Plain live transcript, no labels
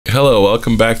Hello,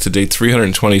 welcome back to day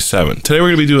 327. Today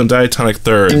we're going to be doing diatonic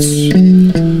thirds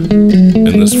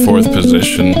in this fourth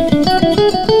position.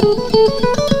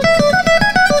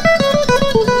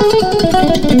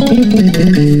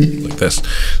 Like this.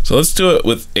 So let's do it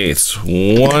with eighths.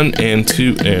 1 and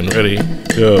 2 and ready,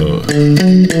 go.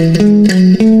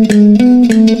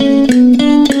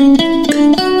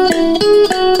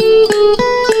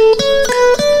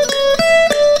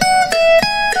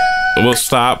 We'll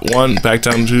stop. 1, back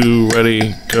down 2,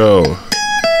 ready, go.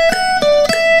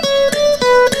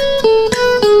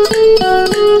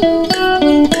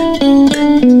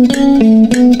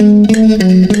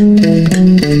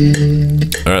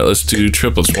 Alright, let's do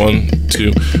triplets. 1,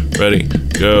 2, ready,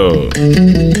 go.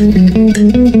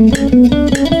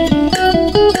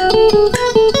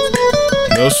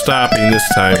 No stopping this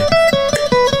time.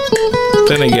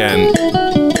 Then again,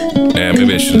 yeah,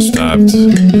 maybe I should have stopped.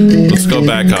 Let's go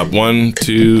back up. 1,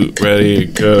 2, ready,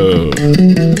 go.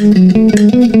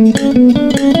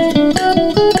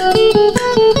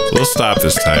 We'll stop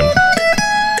this time.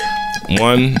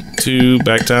 1, 2,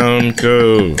 back down,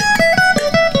 go.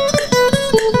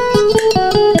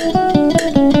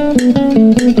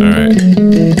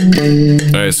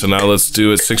 Alright, so now let's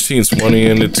do it 16ths. 1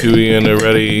 and a 2 and a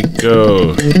ready,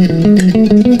 go.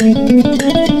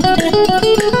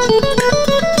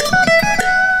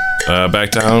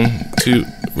 Back down, 2,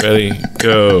 ready,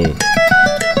 go.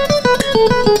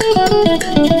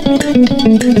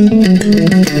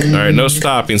 Alright, no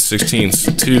stopping,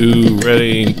 16ths. 2,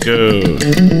 ready, go.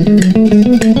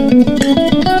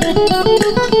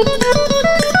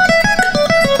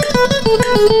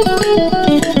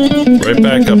 Right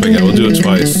back up again, we'll do it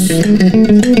twice.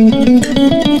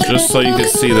 Just so you can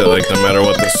see that, like, no matter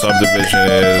what the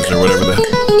subdivision is, or whatever the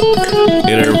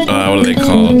inner, what are they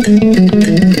called?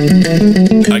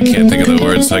 I can't think of the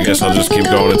word, so I guess I'll just keep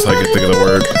going until I can think of the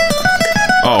word.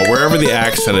 Oh, wherever the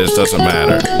accent is doesn't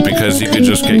matter, because you could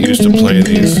just get used to playing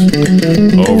these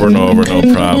over and over, no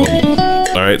problem.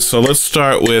 Alright, so let's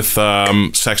start with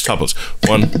sextuplets.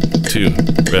 1, 2,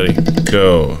 ready,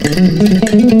 go.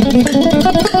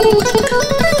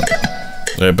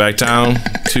 Alright, back down,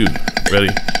 2, ready,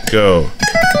 go.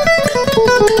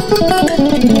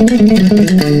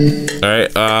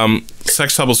 Alright,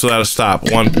 sextuplets without a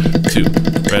stop. 1, 2,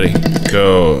 ready,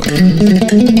 go.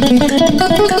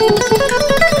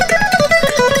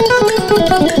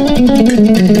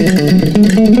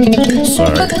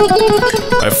 Sorry.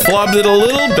 I flubbed it a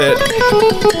little bit.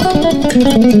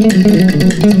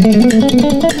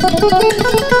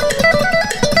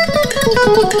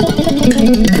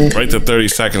 Right to 30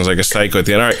 seconds like a psycho at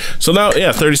the end. Alright, so now,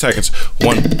 yeah, 30 seconds.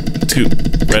 1, 2,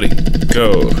 ready,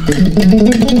 go.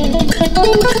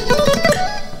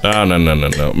 Oh, no.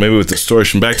 Maybe with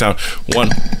distortion. Back down. 1,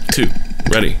 2,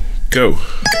 ready, go.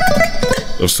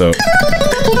 So,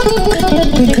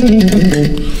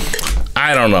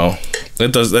 I don't know.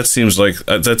 That seems like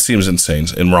that seems insane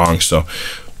and wrong. So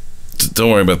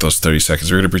don't worry about those 30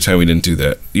 seconds. We're gonna pretend we didn't do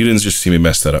that. You didn't just see me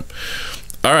mess that up.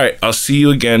 All right, I'll see you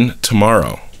again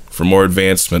tomorrow for more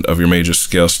advancement of your major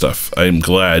scale stuff. I'm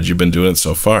glad you've been doing it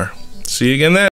so far. See you again then.